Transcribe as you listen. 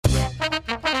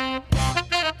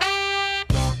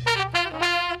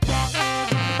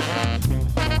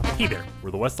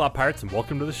Westlaw Pirates, and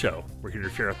welcome to the show. We're here to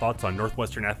share our thoughts on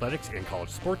Northwestern athletics and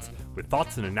college sports, with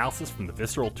thoughts and analysis from the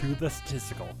visceral to the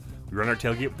statistical. We run our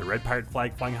tailgate with the red pirate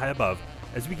flag flying high above,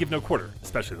 as we give no quarter,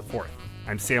 especially the fourth.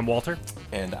 I'm Sam Walter.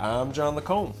 And I'm John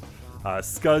Lacombe.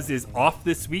 Scuzz is off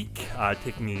this week,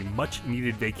 taking a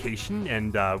much-needed vacation,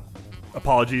 and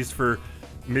apologies for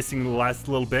missing the last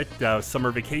little bit. Summer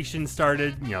vacation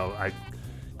started,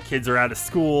 kids are out of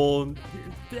school.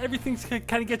 Everything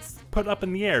kind of gets put up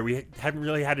in the air. We haven't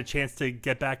really had a chance to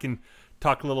get back and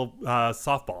talk a little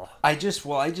softball. I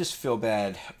just feel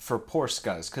bad for poor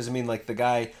Scuzz, because the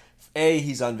guy, A,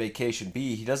 he's on vacation,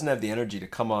 B, he doesn't have the energy to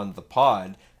come on the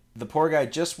pod. The poor guy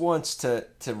just wants to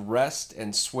rest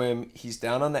and swim. He's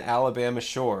down on the Alabama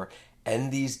shore,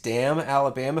 and these damn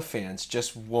Alabama fans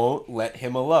just won't let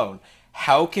him alone.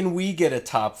 How can we get a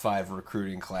top 5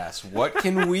 recruiting class? What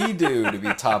can we do to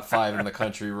be top 5 in the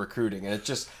country recruiting? And it's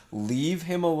just leave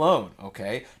him alone,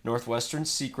 okay? Northwestern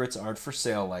secrets aren't for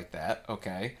sale like that,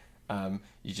 okay?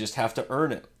 You just have to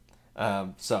earn it.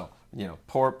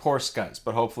 Poor Scuzz,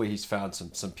 but hopefully he's found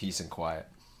some peace and quiet.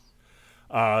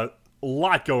 A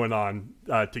lot going on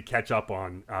to catch up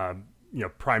on.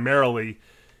 Primarily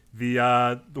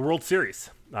the World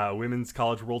Series, Women's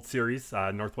College World Series.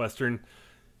 Northwestern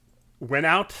went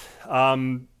out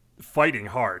fighting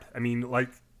hard.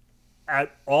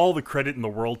 At all the credit in the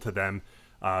world to them.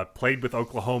 Played with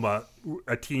Oklahoma,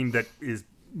 a team that is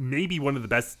maybe one of the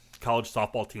best college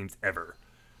softball teams ever.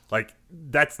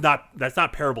 That's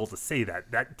not parable to say that.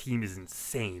 That team is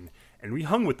insane, and we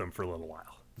hung with them for a little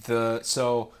while.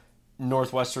 So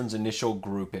Northwestern's initial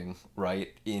grouping,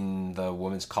 right, in the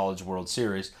Women's College World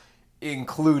Series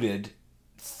included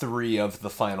 3 of the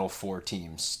final 4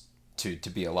 teams to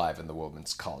be alive in the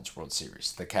Women's College World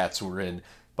Series. The Cats were in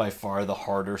by far the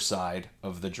harder side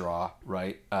of the draw,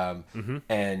 right?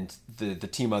 And the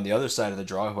team on the other side of the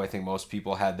draw, who I think most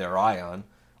people had their eye on,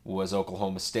 was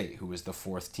Oklahoma State, who was the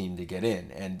 4th team to get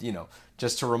in. And,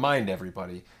 just to remind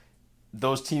everybody,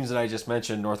 those teams that I just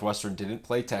mentioned, Northwestern didn't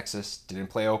play Texas,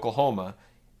 didn't play Oklahoma,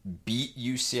 beat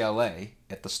UCLA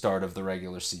at the start of the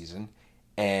regular season,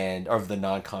 and of the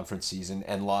non-conference season,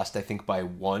 and lost, I think, by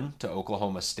 1 to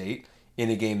Oklahoma State in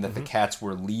a game that the Cats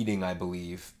were leading, I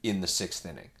believe, in the 6th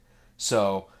inning.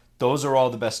 So those are all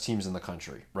the best teams in the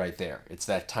country right there. It's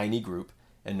that tiny group,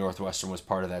 and Northwestern was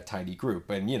part of that tiny group.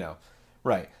 And,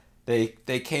 right,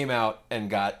 they came out and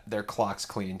got their clocks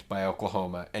cleaned by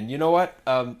Oklahoma. And you know what?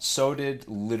 So did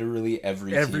literally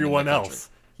everyone else.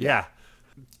 Yeah.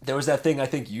 There was that thing I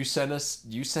think you sent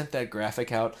that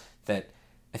graphic out that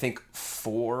I think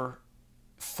four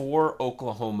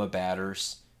Oklahoma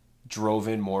batters drove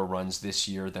in more runs this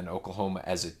year than Oklahoma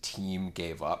as a team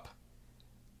gave up.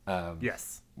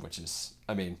 Yes. Which is,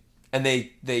 and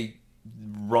they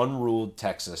run-ruled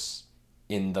Texas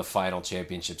in the final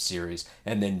championship series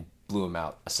and then blew them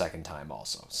out a second time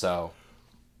also. So,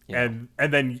 and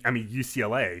then,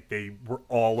 UCLA, they were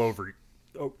all over.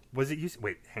 Oh, was it UCLA?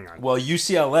 Wait, hang on. Well,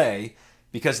 UCLA,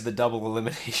 because of the double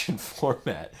elimination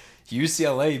format,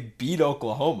 UCLA beat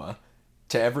Oklahoma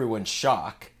to everyone's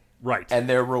shock. Right. And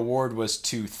their reward was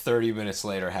to 30 minutes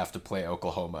later have to play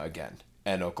Oklahoma again.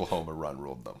 And Oklahoma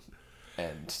run-ruled them.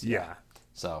 And yeah.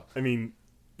 So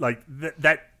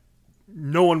that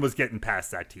no one was getting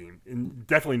past that team. And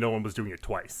definitely no one was doing it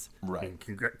twice. Right.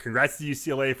 Congrats to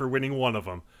UCLA for winning one of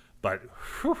them. But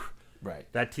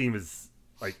right. That team is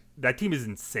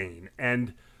insane.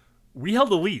 And we held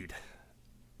the lead.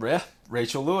 Yeah,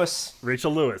 Rachel Lewis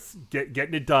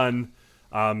getting it done.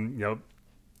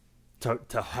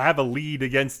 To have a lead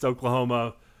against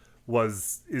Oklahoma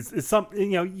is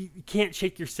something, you can't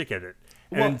shake your stick at it.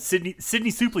 And Sydney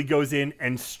Supley goes in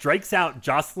and strikes out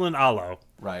Jocelyn Alo,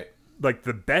 right?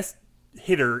 The best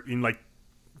hitter in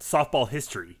softball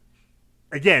history.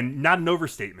 Again, not an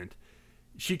overstatement.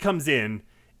 She comes in,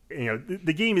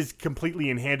 the game is completely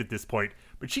in hand at this point,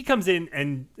 but she comes in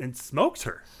and smokes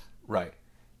her. Right.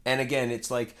 And again,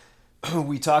 it's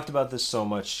we talked about this so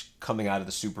much coming out of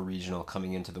the Super Regional,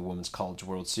 coming into the Women's College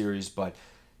World Series, but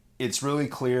it's really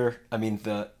clear.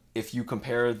 If you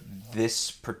compare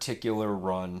this particular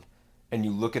run and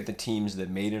you look at the teams that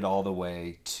made it all the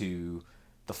way to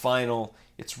the final,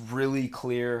 it's really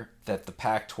clear that the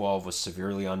Pac-12 was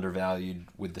severely undervalued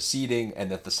with the seeding and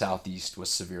that the Southeast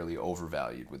was severely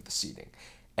overvalued with the seeding.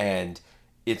 And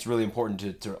it's really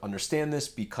important to understand this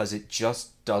because it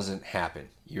just doesn't happen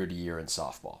year to year in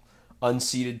softball.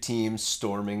 Unseeded teams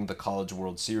storming the College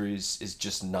World Series is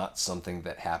just not something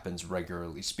that happens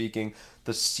regularly speaking.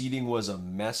 The seeding was a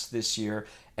mess this year,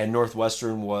 and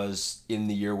Northwestern was, in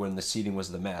the year when the seeding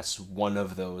was the mess, one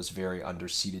of those very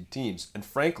underseeded teams. And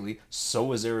frankly, so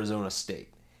was Arizona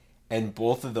State. And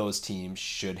both of those teams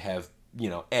should have,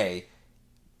 A,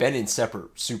 been in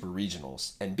separate super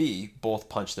regionals, and B, both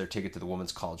punched their ticket to the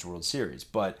Women's College World Series.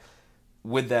 But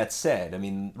with that said, I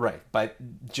mean, right, but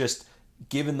just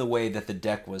given the way that the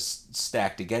deck was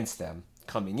stacked against them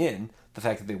coming in, the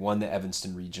fact that they won the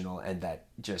Evanston Regional and that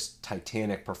just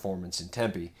titanic performance in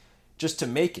Tempe, just to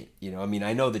make it, I mean,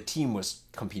 I know the team was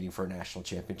competing for a national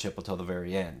championship until the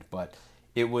very end, but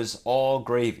it was all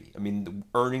gravy. I mean,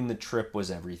 earning the trip was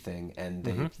everything,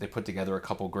 and they put together a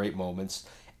couple great moments.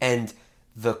 And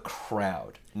the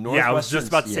crowd. Yeah, I was just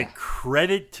about to say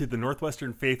credit to the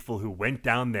Northwestern faithful who went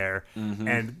down there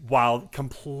and while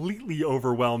completely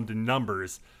overwhelmed in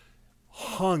numbers,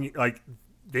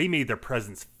 they made their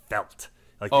presence felt.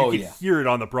 Like you could hear it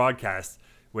on the broadcast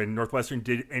when Northwestern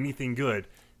did anything good.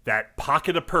 That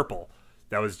pocket of purple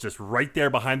that was just right there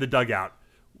behind the dugout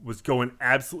was going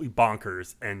absolutely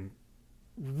bonkers and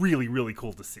really, really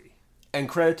cool to see. And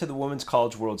credit to the Women's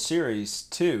College World Series,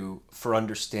 too, for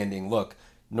understanding, look,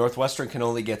 Northwestern can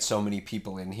only get so many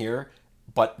people in here,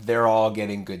 but they're all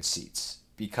getting good seats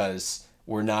because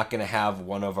we're not going to have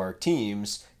one of our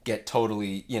teams get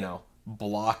totally,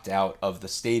 blocked out of the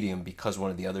stadium because one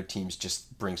of the other teams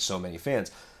just brings so many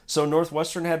fans. So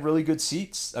Northwestern had really good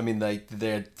seats. I mean, they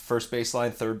had first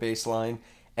baseline, third baseline,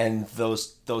 and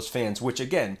those fans, which,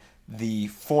 again, the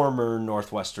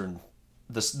Northwestern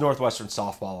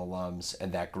softball alums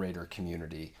and that greater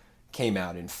community came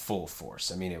out in full force.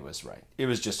 I mean, it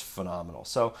was just phenomenal.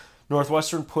 So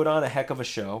Northwestern put on a heck of a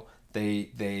show.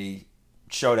 They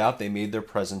showed out. They made their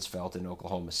presence felt in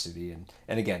Oklahoma City.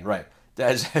 And again, right,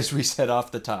 as we said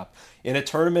off the top, in a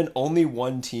tournament, only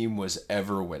one team was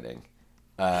ever winning.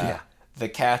 The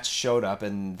Cats showed up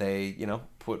and they,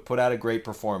 put out a great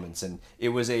performance. And it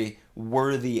was a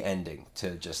worthy ending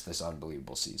to just this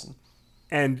unbelievable season.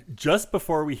 And just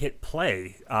before we hit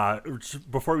play,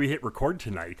 before we hit record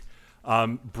tonight,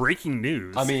 breaking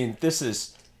news. I mean,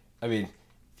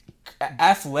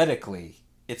 athletically,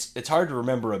 it's hard to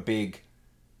remember a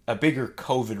bigger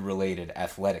COVID-related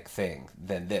athletic thing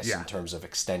than this in terms of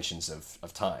extensions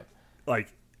of time.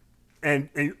 And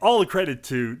all the credit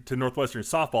to Northwestern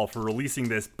softball for releasing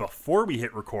this before we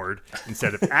hit record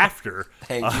instead of after.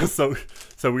 Thank you.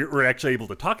 So we were actually able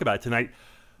to talk about it tonight.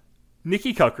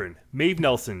 Nikki Cochran, Maeve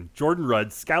Nelson, Jordan Rudd,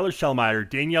 Skylar Shellmeyer,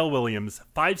 Danielle Williams,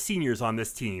 5 seniors on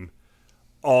this team,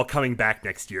 all coming back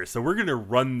next year. So we're going to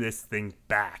run this thing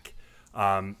back.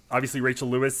 Obviously, Rachel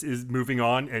Lewis is moving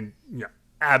on, and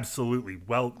absolutely,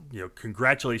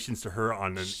 congratulations to her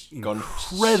on an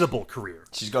incredible career.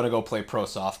 She's going to go play pro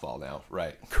softball now,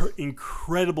 right?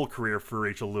 Incredible career for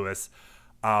Rachel Lewis,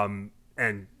 and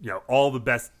all the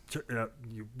best.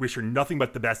 You wish her nothing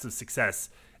but the best of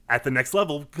success at the next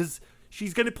level, because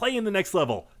she's going to play in the next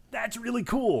level. That's really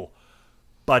cool.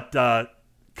 But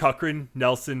Cochran,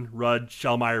 Nelson, Rudd,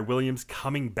 Shellmeyer, Williams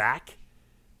coming back,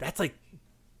 that's like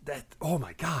that. Oh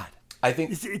my God. I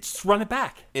think it's just run it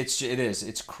back. It is.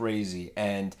 It's crazy.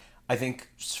 And I think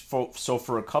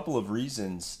for a couple of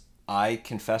reasons, I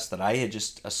confess that I had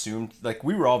just assumed,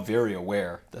 we were all very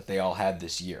aware that they all had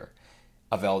this year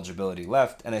of eligibility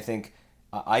left. And I think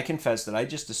I confess that I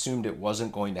just assumed it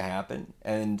wasn't going to happen.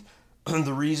 And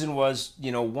the reason was,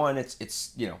 one,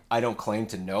 it's I don't claim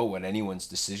to know what anyone's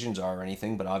decisions are or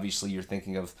anything, but obviously you're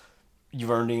thinking of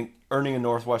earning a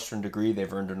Northwestern degree.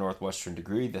 They've earned a Northwestern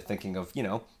degree. They're thinking of,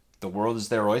 the world is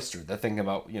their oyster. They're thinking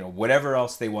about, whatever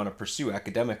else they want to pursue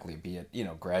academically, be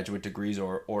it, graduate degrees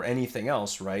or anything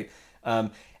else, right?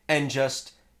 And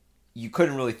just, you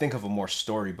couldn't really think of a more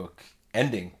storybook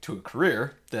ending to a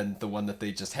career than the one that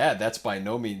they just had. That's by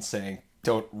no means saying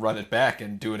don't run it back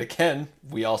and do it again.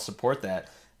 We all support that.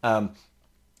 And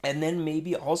then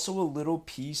maybe also a little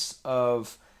piece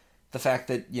of the fact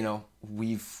that,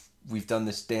 we've done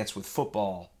this dance with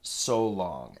football so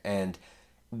long, and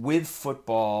with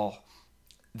football,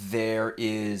 there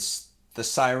is the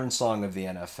siren song of the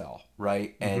NFL,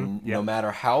 right? And no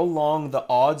matter how long the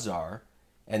odds are,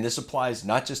 and this applies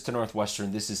not just to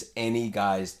Northwestern, this is any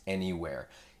guys anywhere.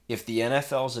 If the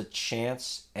NFL's a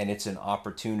chance and it's an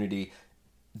opportunity,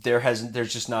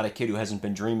 there's just not a kid who hasn't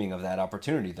been dreaming of that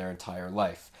opportunity their entire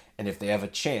life. And if they have a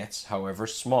chance, however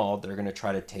small, they're going to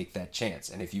try to take that chance.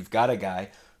 And if you've got a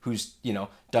guy who's,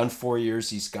 done 4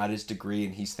 years, he's got his degree,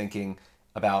 and he's thinking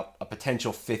about a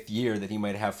potential 5th year that he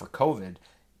might have for COVID,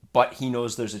 but he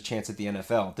knows there's a chance at the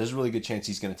NFL, there's a really good chance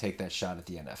he's going to take that shot at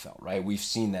the NFL, right? We've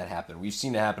seen that happen. We've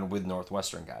seen it happen with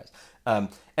Northwestern guys. And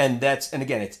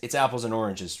again, it's apples and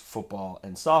oranges, football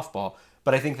and softball,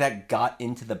 but I think that got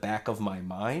into the back of my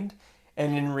mind.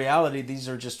 And in reality, these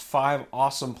are just 5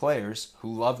 awesome players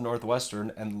who love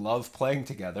Northwestern and love playing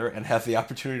together and have the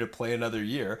opportunity to play another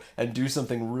year and do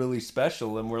something really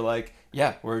special. And we're like,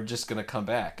 yeah, we're just going to come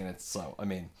back. And it's so, I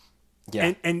mean,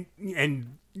 yeah.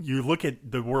 And you look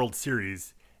at the World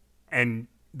Series, and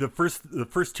the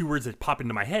first 2 words that pop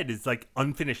into my head is like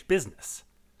unfinished business.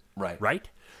 Right?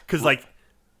 Because like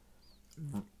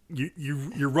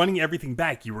you're running everything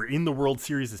back. You were in the World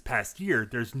Series this past year.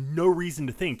 There's no reason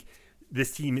to think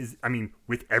this team is, I mean,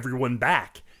 with everyone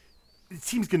back, it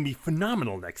seems going to be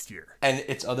phenomenal next year. And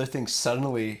it's other things.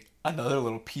 Suddenly, another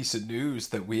little piece of news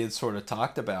that we had sort of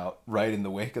talked about right in the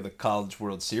wake of the College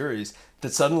World Series,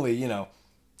 that suddenly, you know,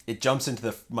 it jumps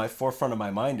into my forefront of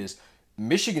my mind is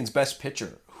Michigan's best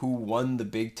pitcher, who won the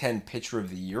Big Ten Pitcher of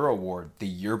the Year award the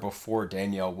year before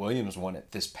Danielle Williams won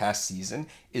it this past season,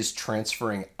 is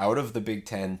transferring out of the Big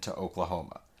Ten to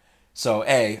Oklahoma. So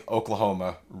A,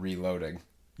 Oklahoma reloading,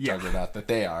 juggernaut that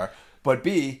they are, but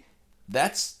B,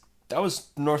 that was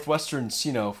Northwestern's,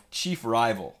 you know, chief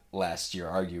rival last year,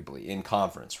 arguably, in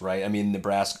conference, right? I mean,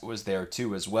 Nebraska was there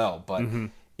too as well, but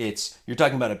you're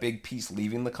talking about a big piece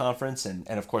leaving the conference, and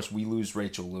of course we lose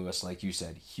Rachel Lewis, like you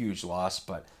said, huge loss,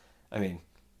 but I mean,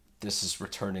 this is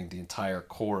returning the entire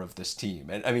core of this team.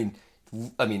 And I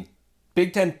mean,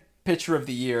 Big Ten Pitcher of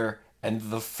the Year and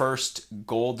the first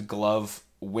Gold Glove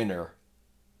winner,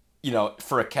 you know,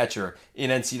 for a catcher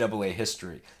in NCAA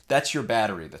history. That's your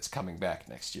battery that's coming back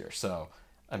next year. So,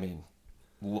 I mean,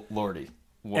 Lordy,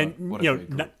 what a great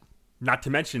group. Not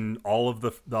to mention all of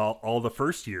the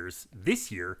first years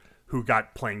this year who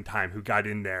got playing time, who got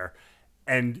in there,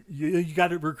 and you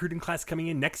got a recruiting class coming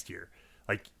in next year.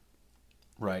 Like,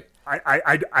 right.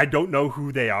 I don't know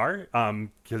who they are,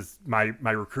 because my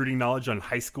recruiting knowledge on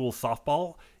high school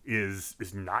softball is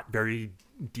not very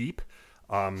deep.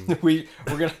 We're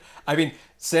gonna. I mean,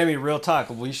 Sammy, real talk.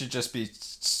 We should just be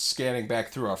scanning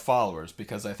back through our followers,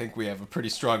 because I think we have a pretty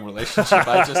strong relationship.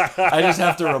 I just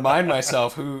have to remind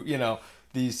myself who, you know,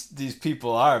 these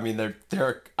people are. I mean,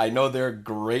 they're. I know they're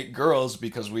great girls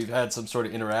because we've had some sort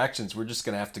of interactions. We're just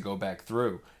gonna have to go back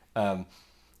through.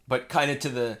 But kind of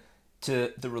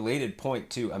to the related point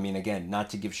too. I mean, again,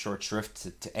 not to give short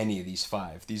shrift to any of these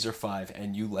 5. These are 5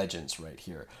 NU legends right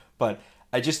here. But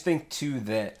I just think too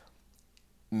that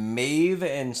Maeve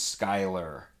and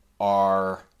Skylar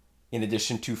are, in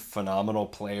addition to phenomenal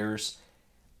players,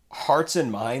 hearts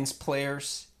and minds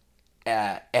players,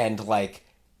 and like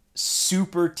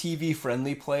super TV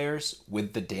friendly players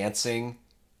with the dancing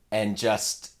and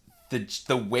just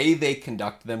the way they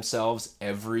conduct themselves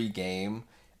every game.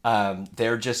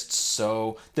 They're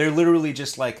literally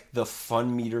just like the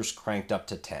fun meters cranked up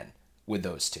to 10 with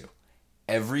those two.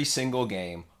 Every single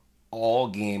game, all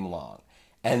game long.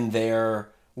 And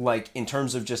they're like, in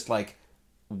terms of just like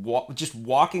just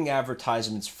walking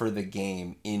advertisements for the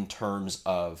game, in terms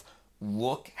of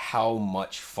look how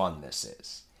much fun this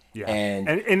is. Yeah. And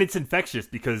it's infectious,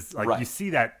 because like you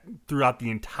see that throughout the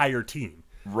entire team.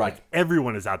 Right. Like,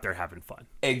 everyone is out there having fun.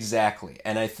 Exactly.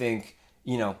 And I think,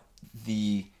 you know,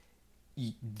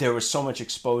 there was so much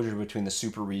exposure between the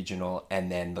Super Regional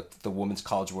and then the Women's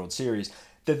College World Series,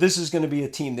 that this is going to be a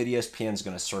team that ESPN is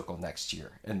going to circle next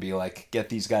year and be like, get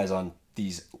these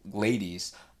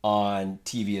ladies on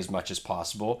TV as much as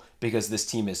possible, because this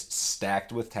team is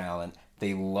stacked with talent.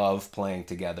 They love playing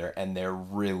together and they're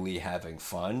really having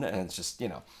fun. And it's just, you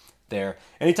know,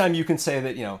 anytime you can say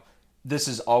that, you know, this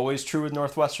is always true with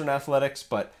Northwestern athletics,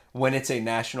 but when it's a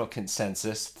national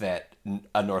consensus that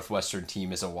a Northwestern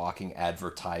team is a walking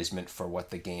advertisement for what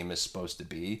the game is supposed to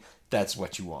be, that's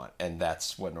what you want. And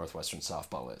that's what Northwestern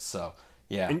softball is. So,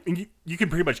 yeah. And you can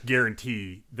pretty much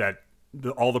guarantee that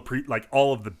all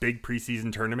of the big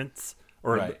preseason tournaments,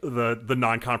 or the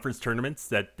non-conference tournaments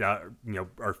that you know,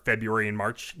 are February and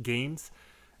March games,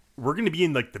 we're going to be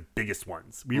in like the biggest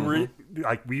ones.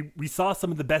 We saw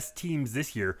some of the best teams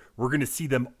this year. We're going to see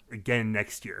them again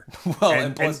next year. Well,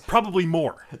 and probably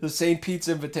more. The St. Pete's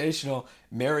Invitational,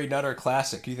 Mary Nutter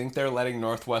Classic. You think they're letting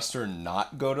Northwestern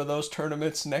not go to those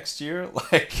tournaments next year?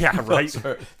 Like, yeah, right.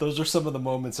 Those are some of the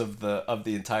moments of the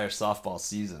entire softball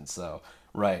season. So,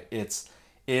 right, it's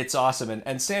awesome.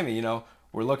 And Sammy, you know,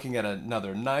 we're looking at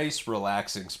another nice,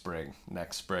 relaxing spring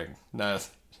next spring.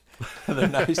 Another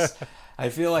nice. I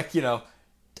feel like, you know,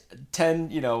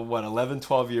 11,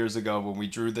 12 years ago when we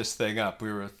drew this thing up,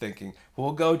 we were thinking,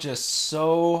 we'll go just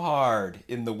so hard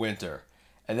in the winter.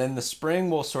 And then the spring,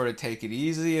 we'll sort of take it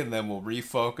easy, and then we'll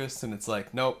refocus. And it's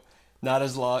like, nope, not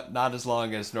as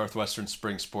long as Northwestern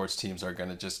spring sports teams are going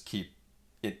to just keep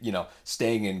it, you know,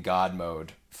 staying in God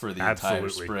mode for the entire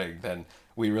spring. Then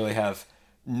we really have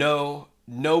no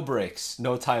No breaks,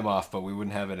 no time off, but we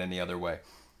wouldn't have it any other way.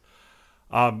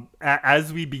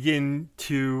 As we begin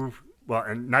to, well,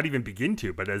 and not even begin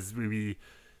to, but as we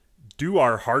do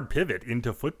our hard pivot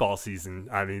into football season,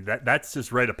 I mean, that's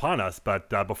just right upon us. But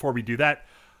before we do that,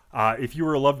 if you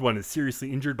or a loved one is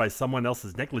seriously injured by someone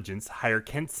else's negligence, hire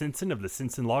Kent Simpson of the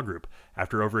Simpson Law Group.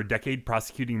 After over a decade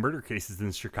prosecuting murder cases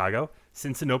in Chicago,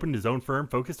 Simpson opened his own firm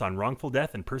focused on wrongful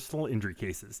death and personal injury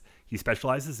cases. He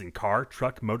specializes in car,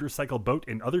 truck, motorcycle, boat,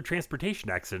 and other transportation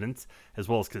accidents, as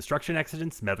well as construction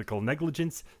accidents, medical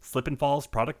negligence, slip and falls,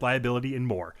 product liability, and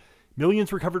more.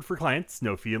 Millions recovered for clients,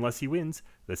 no fee unless he wins.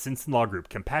 The Simpson Law Group,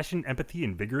 compassion, empathy,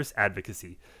 and vigorous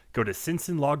advocacy. Go to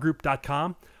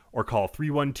simpsonlawgroup.com or call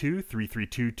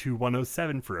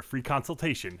 312-332-2107 for a free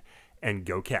consultation. And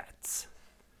go Cats.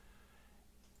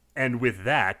 And with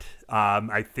that,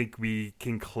 I think we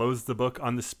can close the book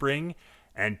on the spring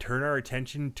and turn our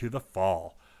attention to the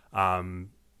fall.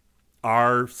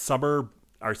 Our summer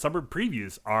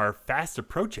previews are fast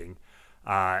approaching,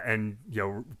 and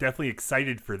definitely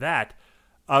excited for that.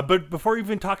 But before we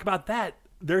even talk about that,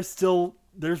 there's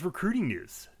recruiting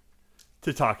news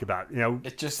to talk about.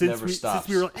 It just never stops.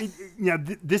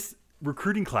 This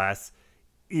recruiting class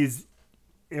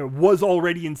was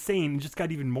already insane and just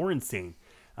got even more insane.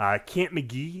 Camp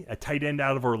McGee, a tight end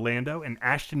out of Orlando, and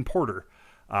Ashton Porter,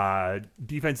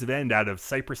 defensive end out of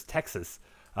Cypress, Texas,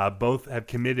 both have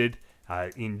committed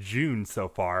in June so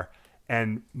far.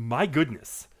 And my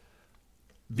goodness,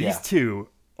 these two,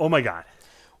 oh my God.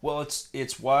 Well,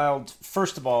 it's wild.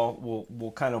 First of all,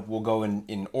 we'll go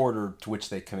in order to which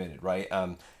they committed, right?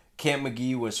 Camp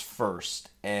McGee was first,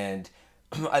 and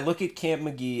I look at Camp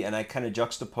McGee and I kind of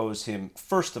juxtapose him,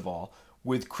 first of all,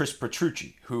 with Chris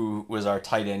Petrucci, who was our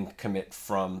tight end commit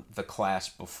from the class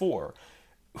before,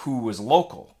 who was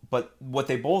local. But what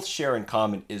they both share in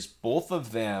common is both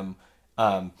of them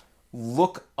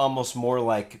look almost more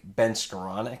like Ben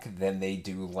Skoranek than they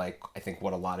do like, I think,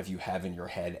 what a lot of you have in your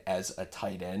head as a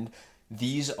tight end.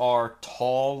 These are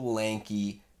tall,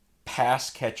 lanky pass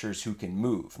catchers who can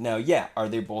move. Now, are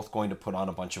they both going to put on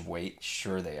a bunch of weight?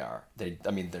 Sure they are. They're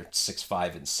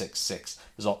 6'5" and 6'6".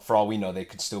 For all we know, they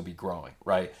could still be growing,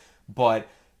 right? But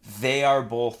they are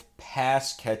both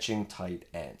pass-catching tight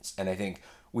ends. And I think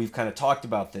we've kind of talked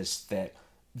about this, that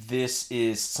this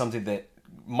is something that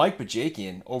Mike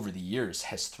Bajakian over the years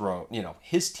has thrown,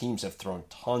 his teams have thrown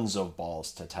tons of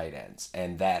balls to tight ends,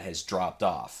 and that has dropped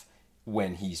off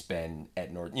when he's been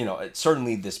at North.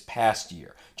 Certainly this past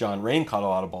year. John Rain caught a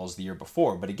lot of balls the year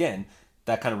before, but again,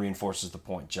 that kind of reinforces the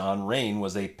point. John Rain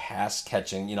was a pass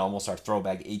catching, almost our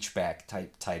throwback H-back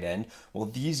type tight end. Well,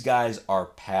 these guys are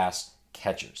pass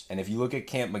catchers. And if you look at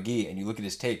Camp McGee and you look at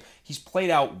his tape, he's played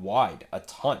out wide a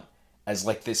ton as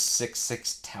like this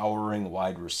 6'6" towering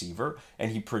wide receiver,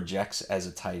 and he projects as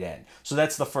a tight end. So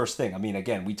that's the first thing. I mean,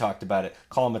 again, we talked about it.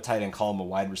 Call him a tight end, call him a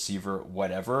wide receiver,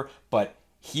 whatever, but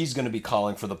he's going to be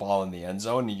calling for the ball in the end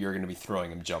zone, and you're going to be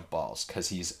throwing him jump balls because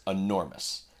he's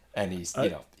enormous, and he's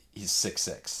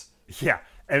 6'6". Yeah,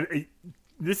 and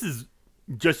this is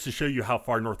just to show you how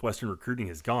far Northwestern recruiting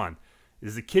has gone.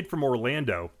 This is a kid from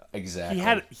Orlando.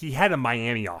 Exactly. He had a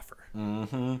Miami offer.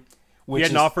 Mm-hmm. He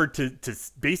had an offer to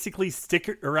basically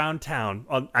stick around town.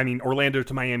 Orlando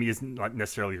to Miami isn't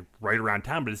necessarily right around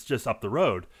town, but it's just up the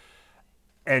road.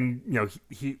 And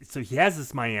he has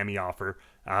this Miami offer.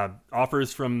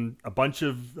 Offers from a bunch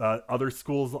of other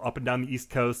schools up and down the East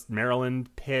Coast: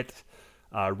 Maryland, Pitt,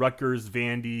 Rutgers,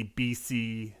 Vandy,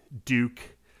 BC, Duke,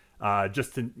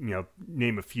 just to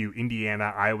name a few.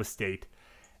 Indiana, Iowa State,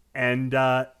 and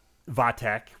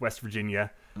Vatek, West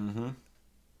Virginia. Mm-hmm.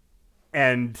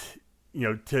 And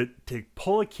to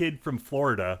pull a kid from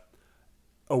Florida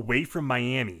away from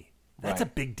Miami, that's right.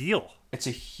 A big deal. It's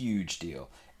a huge deal.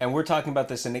 And we're talking about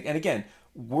this, and again,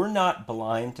 we're not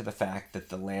blind to the fact that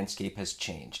the landscape has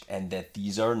changed and that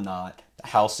these are not the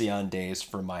halcyon days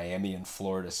for Miami and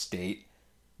Florida State.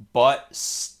 But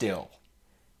still,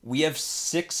 we have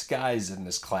 6 guys in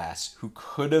this class who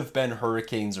could have been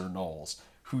Hurricanes or Noles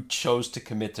who chose to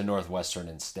commit to Northwestern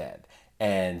instead.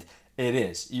 And it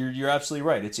is. You're absolutely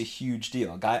right. It's a huge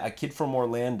deal. A kid from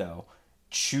Orlando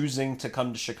choosing to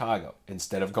come to Chicago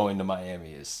instead of going to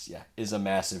Miami is a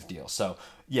massive deal. So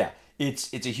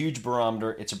it's a huge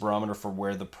barometer. It's a barometer for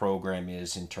where the program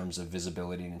is in terms of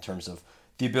visibility and in terms of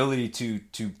the ability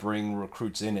to bring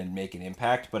recruits in and make an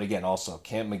impact. But again, also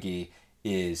Camp McGee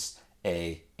is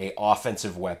a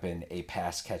offensive weapon, a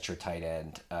pass catcher tight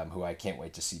end who I can't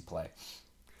wait to see play.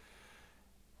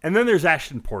 And then there's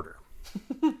Ashton Porter.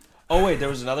 Oh wait, there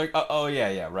was another.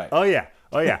 Right. Oh yeah.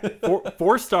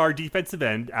 4-star defensive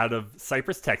end out of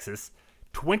Cypress, Texas.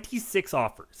 26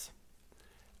 offers.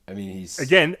 I mean, he's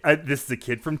Again, this is a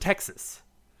kid from Texas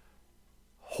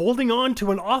holding on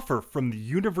to an offer from the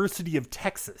University of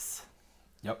Texas.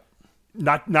 yep.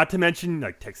 Not to mention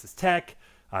like Texas Tech,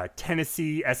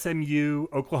 Tennessee, SMU,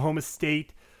 Oklahoma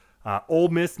State, Ole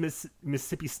Miss,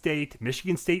 Mississippi State,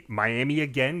 Michigan State, Miami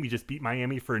again. We just beat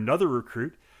Miami for another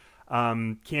recruit.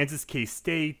 Kansas,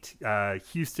 K-State,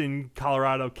 Houston,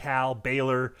 Colorado, Cal,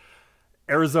 Baylor,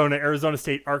 Arizona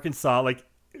State, Arkansas, like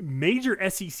major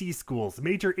SEC schools,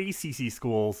 major ACC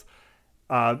schools.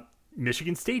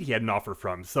 Michigan State he had an offer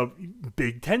from, so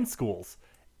Big Ten schools.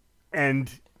 And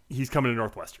he's coming to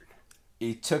Northwestern.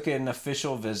 He took an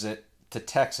official visit to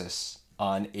Texas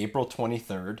on April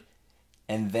 23rd,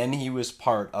 and then he was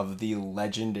part of the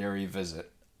legendary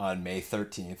visit on May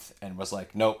 13th and was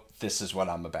like, nope, this is what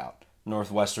I'm about.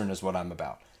 Northwestern is what I'm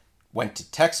about. Went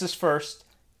to Texas first,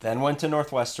 then went to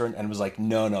Northwestern and was like,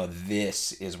 no,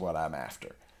 this is what I'm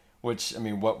after. Which, I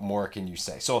mean, what more can you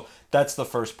say? So that's the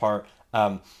first part.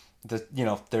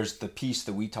 There's the piece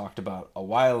that we talked about a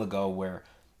while ago where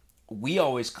we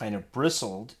always kind of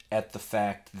bristled at the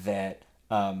fact that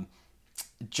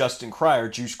Justin Cryer,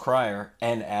 Juice Cryer,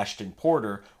 and Ashton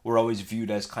Porter were always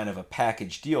viewed as kind of a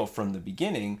package deal from the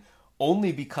beginning,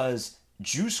 only because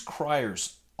Juice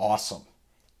Cryer's awesome.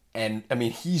 And, I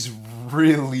mean, he's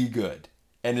really good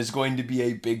and is going to be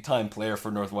a big-time player for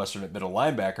Northwestern at middle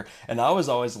linebacker. And I was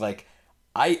always like,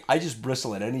 I just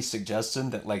bristle at any suggestion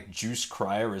that, like, Juice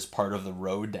Cryer is part of the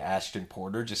road to Ashton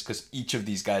Porter just because each of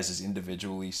these guys is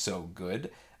individually so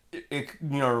good. It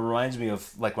reminds me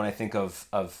of, like, when I think of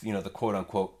the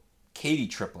quote-unquote Katy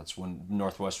triplets when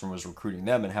Northwestern was recruiting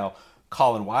them and how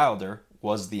Colin Wilder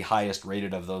was the highest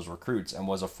rated of those recruits and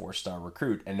was a 4-star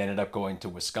recruit and ended up going to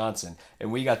Wisconsin.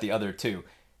 And we got the other two.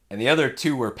 And the other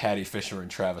two were Patty Fisher and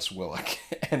Travis Willock.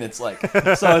 And it's like,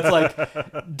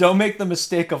 don't make the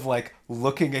mistake of like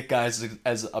looking at guys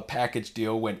as a package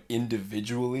deal when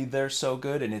individually they're so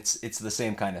good. And it's the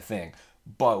same kind of thing.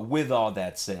 But with all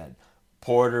that said,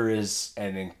 Porter is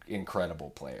an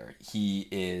incredible player. He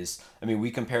is, I mean, we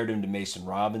compared him to Mason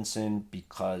Robinson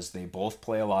because they both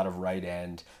play a lot of right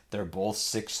end. They're both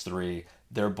 6'3".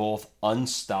 They're both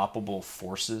unstoppable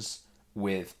forces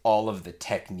with all of the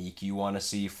technique you want to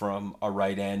see from a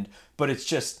right end. But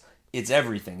it's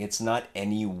everything. It's not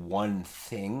any one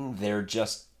thing. They're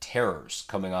just terrors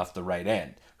coming off the right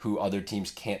end who other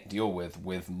teams can't deal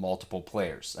with multiple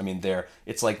players. I mean,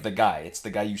 it's like the guy. It's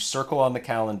the guy you circle on the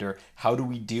calendar. How do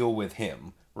we deal with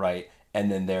him, right?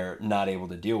 And then they're not able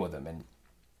to deal with him. And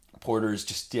Porter's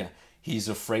just, he's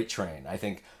a freight train. I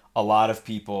think a lot of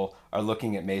people are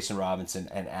looking at Mason Robinson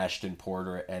and Ashton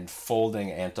Porter and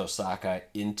folding Anto Saka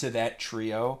into that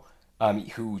trio,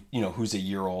 who's a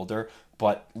year older,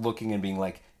 but looking and being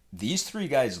like, these three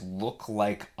guys look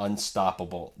like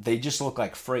unstoppable. They just look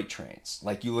like freight trains.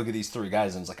 Like, you look at these three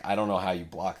guys and it's like, I don't know how you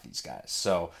block these guys.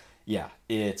 So, yeah,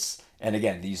 and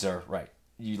again, these are, right,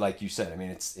 like you said, I mean,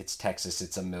 it's Texas,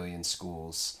 it's a million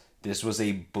schools. This was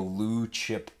a blue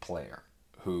chip player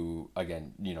who,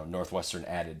 again, Northwestern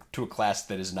added to a class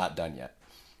that is not done yet.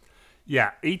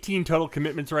 Yeah, 18 total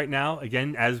commitments right now.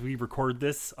 Again, as we record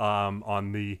this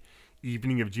on the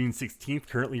evening of June 16th,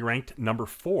 currently ranked number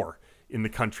 4 in the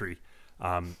country.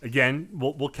 Again,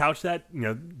 we'll couch that.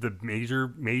 The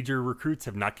major recruits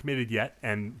have not committed yet,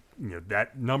 and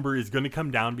that number is going to come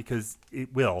down because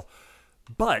it will.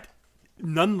 But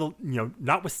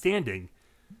notwithstanding,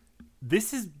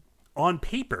 this is on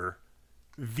paper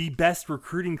the best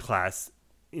recruiting class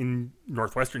in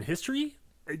Northwestern history,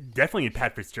 definitely in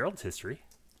Pat Fitzgerald's history.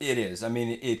 It is. I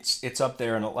mean, it's up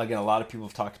there, and again, a lot of people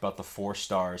have talked about the 4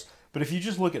 stars. But if you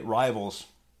just look at Rivals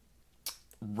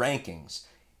rankings,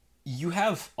 you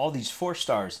have all these 4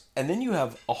 stars, and then you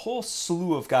have a whole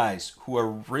slew of guys who are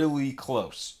really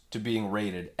close to being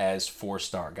rated as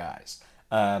 4-star guys.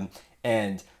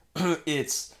 And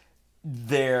it's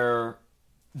there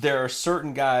are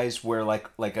certain guys where like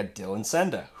a Dylan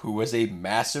Senda, who was a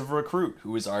massive recruit,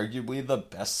 who was arguably the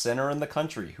best center in the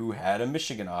country, who had a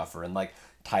Michigan offer, and like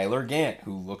Tyler Gant,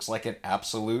 who looks like an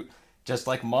absolute just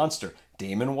like monster.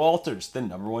 Damon Walters, the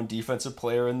number 1 defensive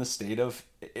player in the state of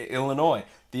Illinois,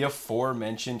 the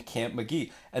aforementioned Camp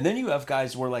McGee. And then you have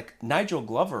guys where like Nigel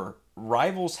Glover,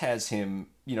 Rivals has him,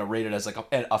 rated as like a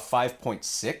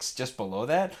 5.6, just below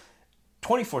that.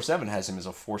 24/7 has him as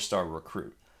a 4-star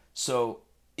recruit. So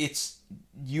it's,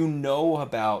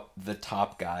 about the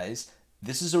top guys.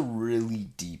 This is a really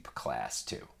deep class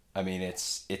too. I mean,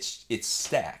 it's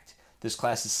stacked. This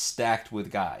class is stacked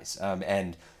with guys.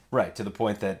 And right, to the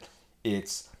point that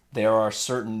there are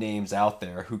certain names out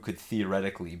there who could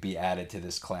theoretically be added to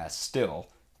this class still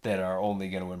that are only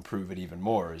going to improve it even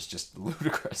more is just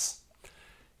ludicrous.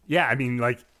 Yeah, I mean,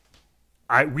 like,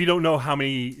 we don't know how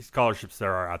many scholarships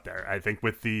there are out there. I think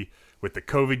with the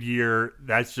COVID year,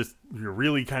 that's just, you're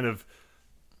really kind of,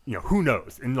 who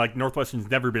knows? And like Northwestern's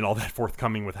never been all that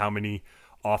forthcoming with how many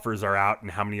offers are out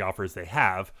and how many offers they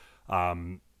have. How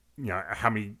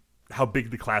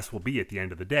big the class will be at the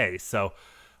end of the day. So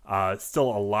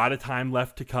still a lot of time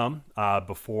left to come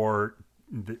before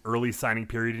the early signing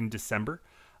period in December.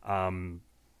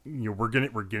 We're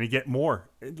gonna get more.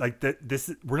 Like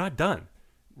we're not done.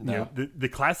 No. The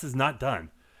class is not done,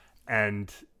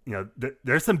 and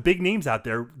there's some big names out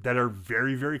there that are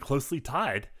very, very closely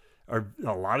tied, or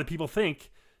a lot of people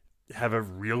think have a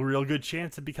real good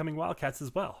chance of becoming Wildcats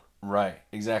as well. Right,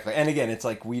 exactly. And again, it's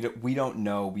like we don't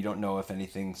know if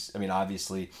anything's. I mean,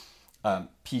 obviously,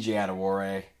 PJ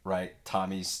Adewore, right,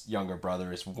 Tommy's younger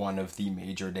brother, is one of the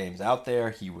major names out there.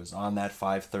 He was on that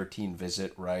 513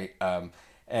 visit, right?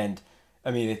 And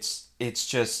I mean, it's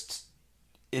just.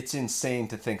 It's insane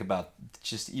to think about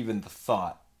just even the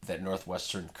thought that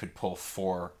Northwestern could pull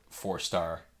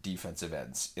four-star defensive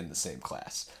ends in the same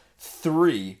class.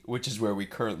 3, which is where we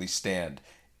currently stand,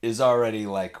 is already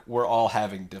like we're all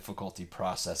having difficulty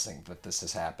processing that this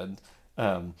has happened.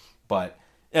 But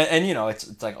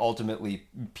it's like ultimately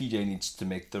PJ needs to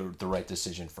make the right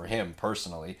decision for him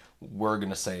personally. We're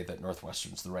gonna say that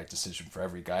Northwestern's the right decision for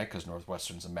every guy because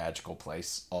Northwestern's a magical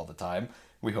place all the time.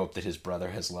 We hope that his brother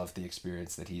has loved the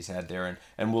experience that he's had there,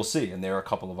 and we'll see. And there are a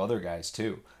couple of other guys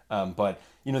too. But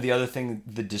the other thing,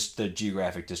 the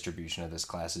geographic distribution of this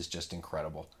class is just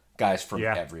incredible. Guys from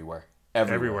everywhere,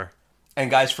 and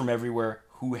guys from everywhere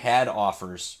who had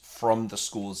offers from the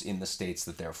schools in the states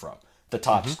that they're from, the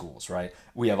top schools, right?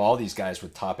 We have all these guys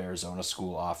with top Arizona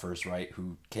school offers, right,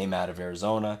 who came out of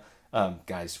Arizona,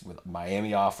 guys with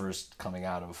Miami offers coming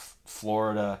out of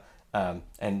Florida.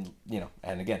 And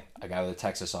again, a guy with a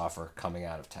Texas offer coming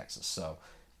out of Texas. So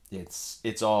it's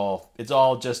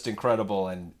all just incredible,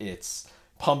 and it's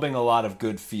pumping a lot of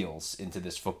good feels into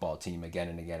this football team again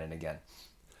and again and again.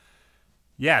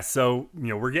 Yeah, so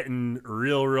we're getting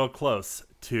real close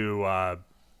to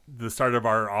the start of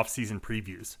our off-season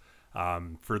previews.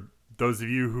 For those of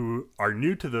you who are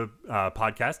new to the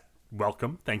podcast,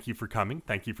 welcome. Thank you for coming.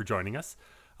 Thank you for joining us.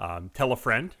 Tell a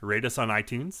friend, rate us on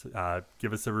iTunes,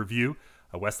 give us a review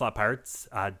at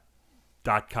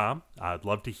westlotpirates.com. I'd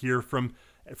love to hear from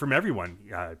everyone.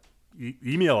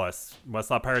 Email us,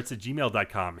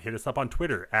 westlotpirates@gmail.com. Hit us up on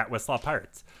Twitter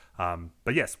 @westlotpirates.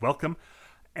 But yes, welcome.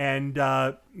 And,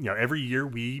 every year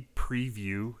we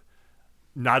preview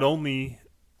not only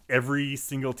every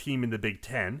single team in the Big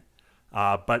Ten,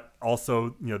 but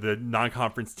also, the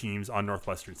non-conference teams on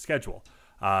Northwestern's schedule.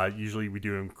 Usually we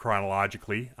do them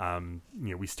chronologically.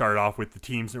 We start off with the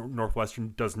teams that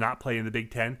Northwestern does not play in the Big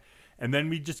Ten, and then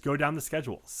we just go down the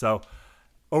schedule. So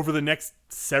over the next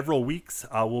several weeks,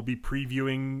 we'll be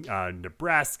previewing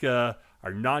Nebraska,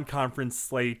 our non-conference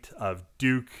slate of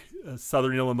Duke,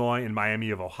 Southern Illinois, and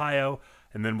Miami of Ohio.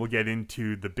 And then we'll get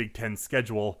into the Big Ten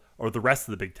schedule, or the rest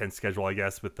of the Big Ten schedule, I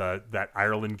guess, with that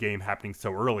Ireland game happening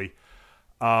so early.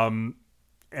 And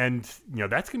that's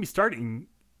going to be starting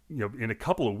in a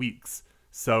couple of weeks.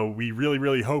 So we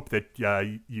really hope that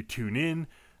you tune in.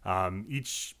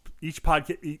 Each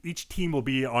podcast, each team will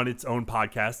be on its own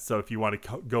podcast. So if you want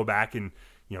to go back and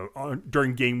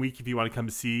during game week, if you want to come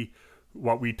see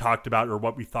what we talked about or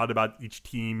what we thought about each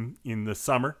team in the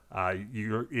summer,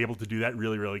 you're able to do that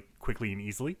really quickly and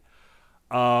easily.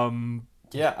 And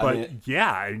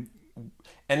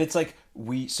it's like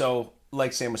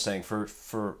like Sam was saying,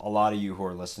 for a lot of you who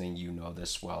are listening,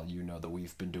 this well. You know that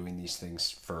we've been doing these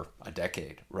things for a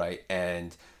decade, right?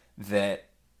 And that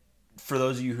for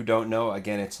those of you who don't know,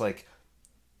 again, it's like,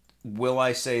 will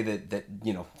I say that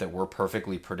we're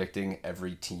perfectly predicting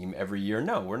every team every year?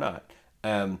 No, we're not.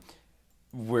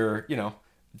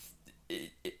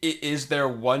 Is there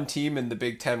one team in the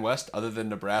Big Ten West other than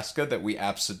Nebraska that we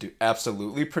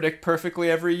absolutely predict perfectly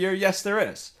every year? Yes, there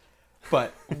is.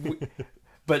 But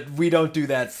we don't do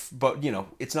that. But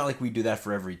it's not like we do that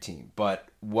for every team. But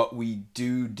what we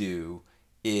do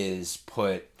is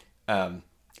put a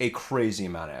crazy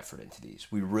amount of effort into these.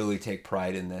 We really take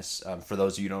pride in this. For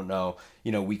those of you who don't know,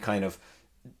 we kind of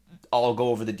I'll go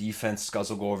over the defense, Scuzz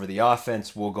will go over the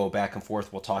offense. We'll go back and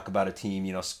forth. We'll talk about a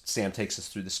team. Sam takes us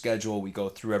through the schedule. We go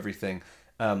through everything.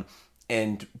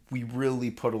 And we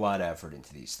really put a lot of effort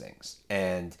into these things.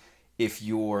 And if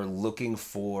you're looking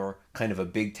for kind of a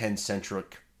Big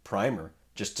Ten-centric primer,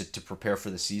 just to prepare for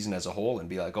the season as a whole and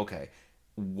be like, okay,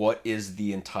 what is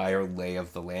the entire lay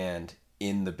of the land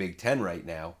in the Big Ten right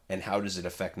now, and how does it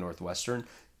affect Northwestern?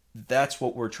 That's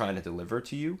what we're trying to deliver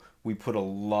to you. We put a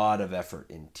lot of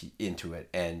effort into it,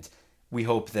 and we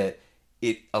hope that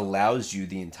it allows you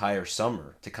the entire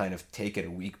summer to kind of take it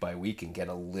a week by week and get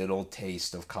a little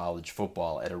taste of college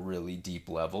football at a really deep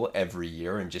level every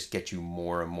year and just get you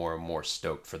more and more and more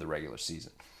stoked for the regular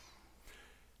season.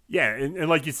 Yeah, and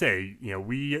like you say,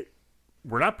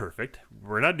 we're not perfect.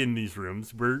 We're not in these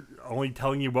rooms. We're only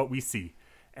telling you what we see.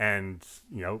 And,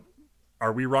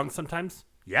 are we wrong sometimes?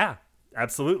 Yeah,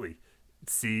 absolutely.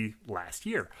 See last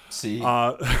year. See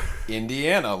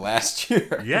Indiana last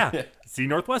year. Yeah. See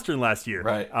Northwestern last year.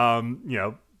 Right.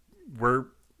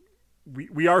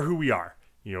 We are who we are.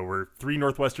 We're three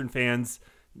Northwestern fans,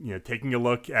 taking a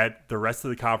look at the rest of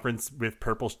the conference with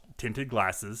purple tinted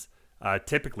glasses,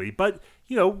 typically. But,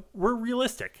 we're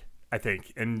realistic, I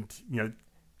think. And,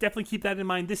 definitely keep that in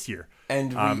mind this year.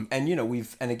 And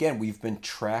we've been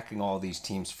tracking all these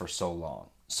teams for so long.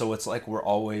 So it's like we're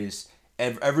always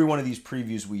every one of these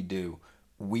previews we do,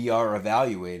 we are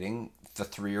evaluating the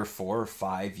 3 or 4 or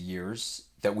 5 years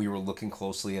that we were looking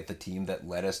closely at the team that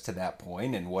led us to that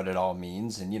point and what it all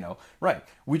means. And,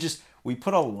 we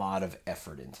put a lot of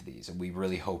effort into these, and we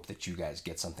really hope that you guys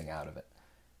get something out of it.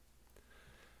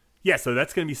 Yeah, so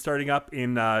that's going to be starting up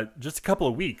in just a couple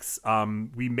of weeks.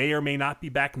 We may or may not be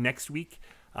back next week,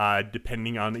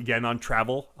 depending on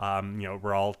travel.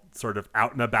 We're all sort of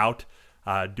out and about,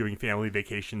 doing family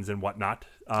vacations and whatnot.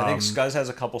 I think Scuzz has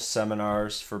a couple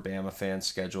seminars for Bama fans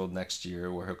scheduled next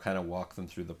year where he'll kind of walk them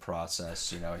through the process.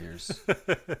 Here's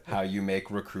how you make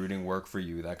recruiting work for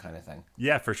you, that kind of thing.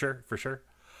 Yeah, for sure.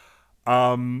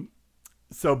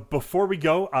 So before we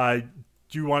go,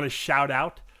 do you want to shout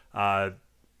out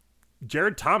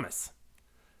Jared Thomas,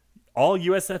 all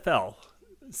USFL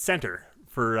center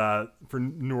for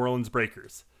New Orleans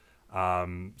Breakers.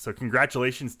 So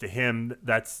congratulations to him.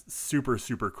 That's super,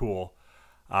 super cool.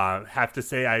 Have to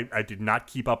say I did not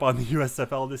keep up on the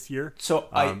USFL this year. So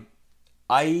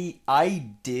I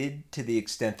did, to the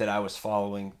extent that I was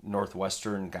following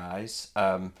Northwestern guys.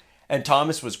 And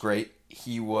Thomas was great.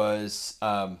 He was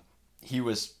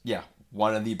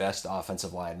one of the best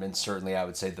offensive linemen. Certainly, I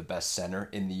would say the best center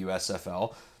in the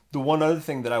USFL. The one other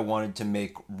thing that I wanted to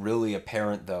make really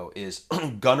apparent, though, is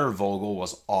Gunnar Vogel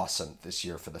was awesome this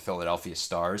year for the Philadelphia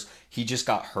Stars. He just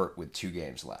got hurt with 2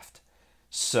 games left.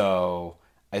 So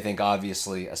I think,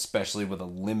 obviously, especially with a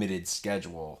limited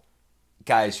schedule,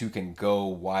 guys who can go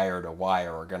wire to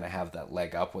wire are going to have that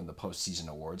leg up when the postseason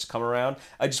awards come around.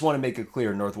 I just want to make it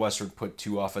clear, Northwestern put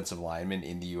 2 offensive linemen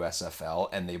in the USFL,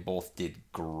 and they both did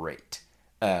great.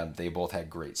 They both had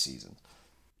great seasons.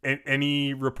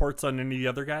 Any reports on any of the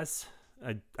other guys?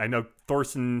 I know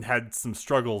Thorson had some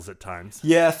struggles at times.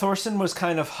 Yeah, Thorson was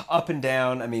kind of up and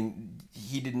down. I mean,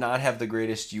 he did not have the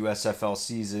greatest USFL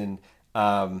season.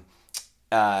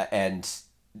 And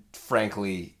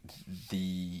frankly,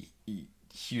 the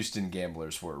Houston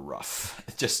Gamblers were rough.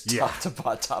 Just top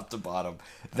to bottom.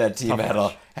 That team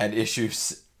had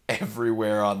issues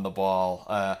everywhere on the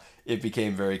ball. It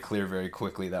became very clear very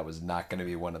quickly that was not going to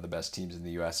be one of the best teams in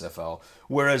the USFL.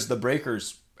 Whereas the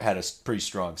Breakers had a pretty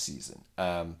strong season.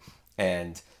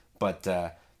 And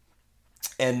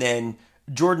then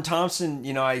Jordan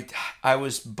Thompson, I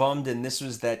was bummed, and this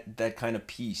was that kind of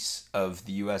piece of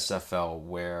the USFL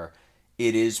where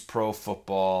it is pro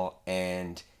football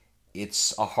and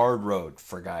it's a hard road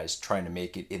for guys trying to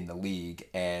make it in the league.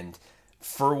 And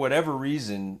for whatever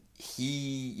reason,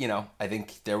 he, I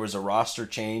think there was a roster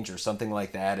change or something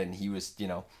like that, and he was,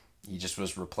 he just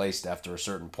was replaced after a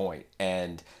certain point.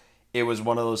 And it was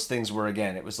one of those things where,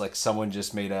 again, it was like someone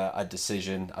just made a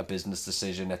decision, a business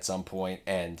decision at some point,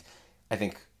 and I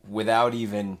think without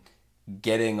even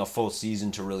getting a full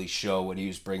season to really show what he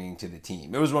was bringing to the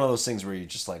team. It was one of those things where you're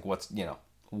just like, what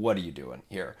are you doing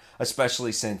here?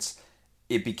 Especially since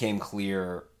it became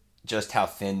clear just how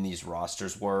thin these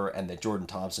rosters were, and that Jordan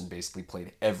Thompson basically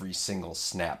played every single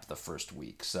snap the first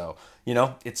week. So, it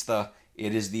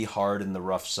is the hard and the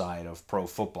rough side of pro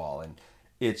football, and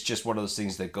it's just one of those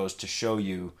things that goes to show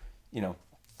you,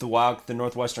 the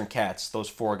Northwestern Cats, those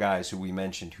 4 guys who we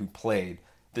mentioned who played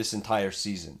this entire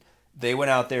season, they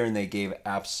went out there and they gave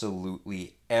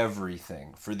absolutely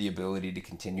everything for the ability to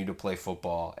continue to play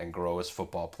football and grow as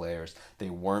football players. They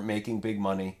weren't making big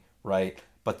money, right?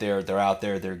 But they're out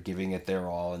there, they're giving it their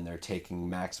all, and they're taking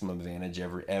maximum advantage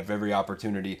of every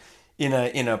opportunity in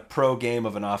a pro game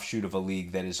of an offshoot of a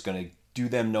league that is going to do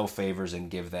them no favors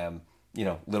and give them,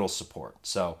 little support.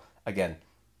 So again,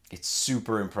 it's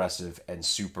super impressive and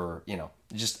super,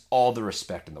 just all the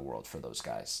respect in the world for those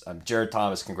guys. Jared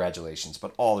Thomas, congratulations,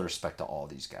 but all the respect to all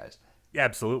these guys. Yeah,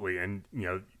 absolutely. And,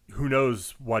 who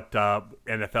knows what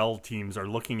NFL teams are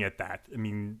looking at that. I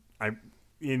mean,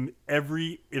 in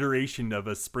every iteration of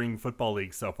a spring football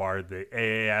league so far, the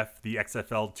AAF, the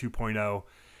XFL 2.0,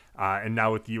 and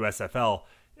now with the USFL,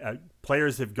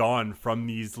 players have gone from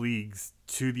these leagues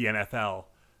to the NFL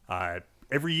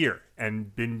every year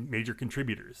and been major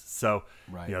contributors. So,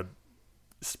 Right.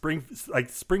 spring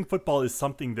football is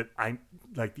something that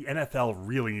the NFL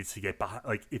really needs to get behind.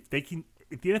 Like if the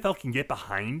NFL can get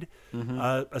behind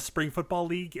a spring football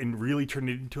league and really turn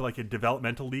it into like a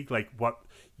developmental league, like what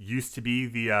used to be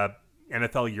the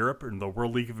NFL Europe and the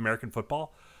World League of American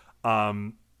Football,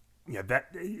 that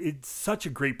it's such a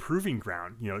great proving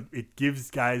ground. It gives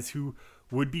guys who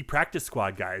would be practice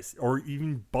squad guys or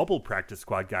even bubble practice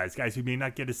squad guys who may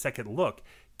not get a second look,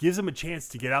 gives them a chance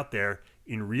to get out there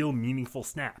in real meaningful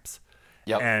snaps.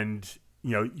 Yep. And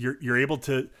you're able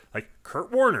to, like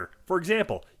Kurt Warner, for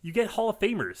example, you get Hall of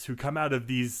Famers who come out of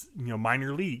these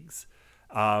minor leagues.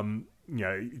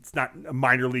 It's not a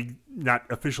minor league, not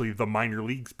officially the minor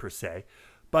leagues per se,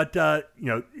 but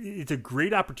it's a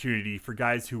great opportunity for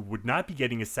guys who would not be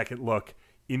getting a second look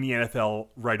in the NFL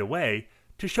right away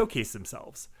to showcase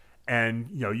themselves. And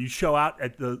you show out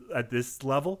at this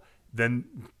level, then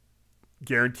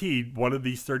guaranteed one of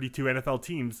these 32 NFL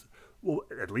teams will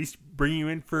at least bring you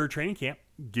in for training camp,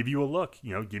 give you a look,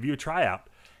 give you a tryout.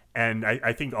 And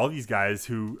I think all these guys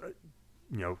who,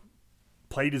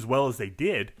 played as well as they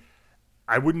did,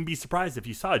 I wouldn't be surprised if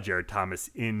you saw Jared Thomas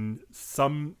in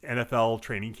some NFL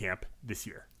training camp this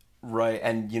year. Right.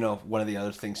 And, one of the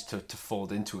other things to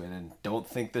fold into it, and don't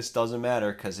think this doesn't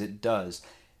matter because it does.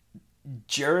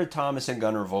 Jared Thomas and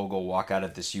Gunnar Vogel walk out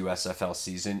of this USFL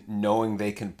season knowing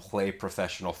they can play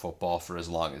professional football for as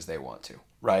long as they want to,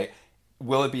 right?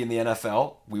 Will it be in the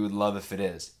NFL? We would love if it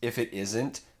is. If it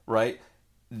isn't, right,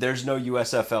 there's no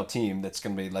USFL team that's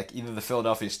going to be like, either the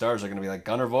Philadelphia Stars are going to be like,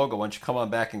 Gunnar Vogel, why don't you come on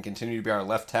back and continue to be our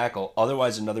left tackle?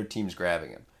 Otherwise, another team's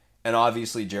grabbing him. And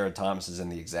obviously, Jared Thomas is in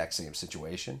the exact same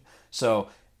situation. So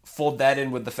fold that in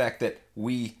with the fact that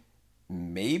we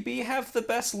maybe have the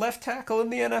best left tackle in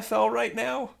the NFL right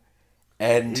now.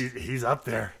 And he's up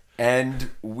there. And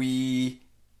we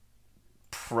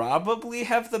probably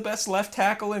have the best left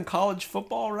tackle in college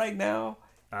football right now.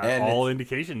 And all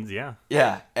indications, yeah.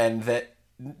 Yeah, and that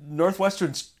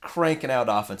Northwestern's cranking out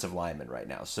offensive linemen right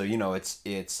now. So,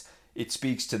 it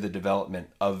speaks to the development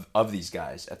of these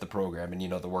guys at the program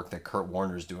and, the work that Kurt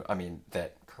Warner's doing. I mean,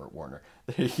 Kurt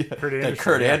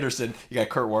Anderson. You got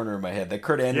Kurt Warner in my head. That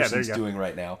Kurt Anderson's doing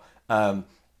right now.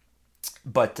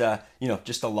 But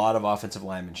just a lot of offensive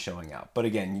linemen showing out. But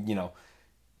again,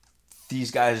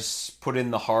 these guys put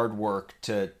in the hard work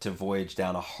to voyage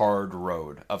down a hard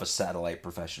road of a satellite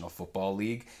professional football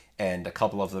league, and a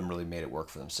couple of them really made it work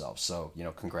for themselves. So,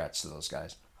 congrats to those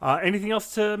guys. Anything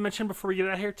else to mention before we get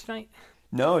out of here tonight?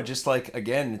 No, just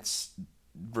again, it's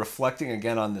reflecting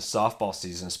again on the softball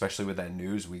season, especially with that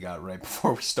news we got right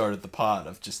before we started the pod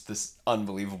of just this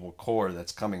unbelievable core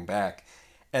that's coming back.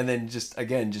 And then just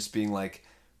being like,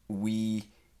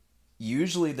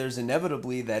 usually there's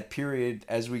inevitably that period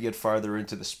as we get farther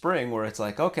into the spring where it's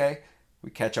like, okay, we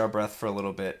catch our breath for a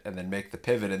little bit and then make the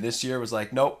pivot. And this year was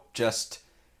like, nope, just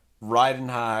riding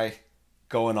high,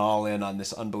 going all in on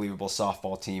this unbelievable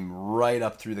softball team right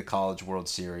up through the College World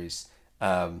Series.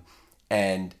 And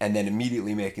then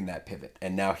immediately making that pivot.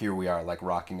 And now here we are, like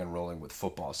rocking and rolling with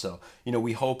football. So,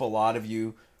 we hope a lot of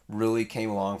you really came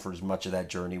along for as much of that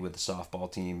journey with the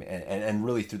softball team and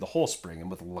really through the whole spring and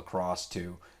with lacrosse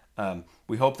too.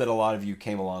 We hope that a lot of you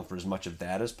came along for as much of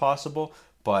that as possible,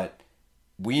 but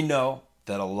we know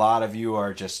that a lot of you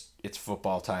are just, it's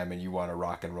football time and you want to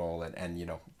rock and roll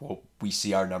and we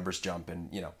see our numbers jump and,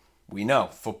 we know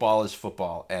football is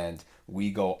football and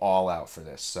we go all out for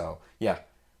this. So yeah,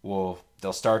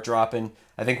 they'll start dropping.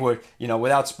 I think we're,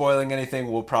 without spoiling anything,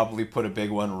 we'll probably put a big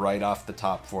one right off the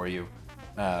top for you.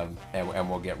 And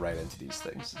we'll get right into these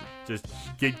things. Just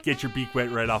get your beak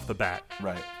wet right off the bat.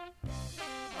 Right.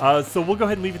 So we'll go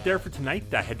ahead and leave it there for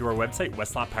tonight. Head to our website,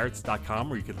 westlawpirates.com,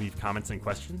 where you can leave comments and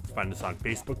questions. Find us on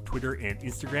Facebook, Twitter, and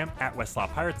Instagram at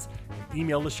westlawpirates. And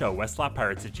email the show,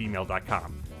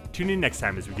 westlawpirates@gmail.com. Tune in next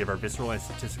time as we give our visceral and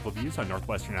statistical views on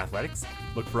Northwestern athletics.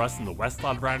 Look for us in the West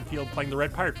Lawn Brown Field playing the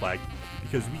red pirate flag,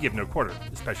 because we give no quarter,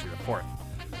 especially the fourth.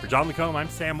 For John Lacombe, I'm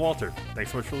Sam Walter.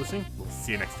 Thanks so much for listening. We'll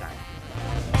see you next time.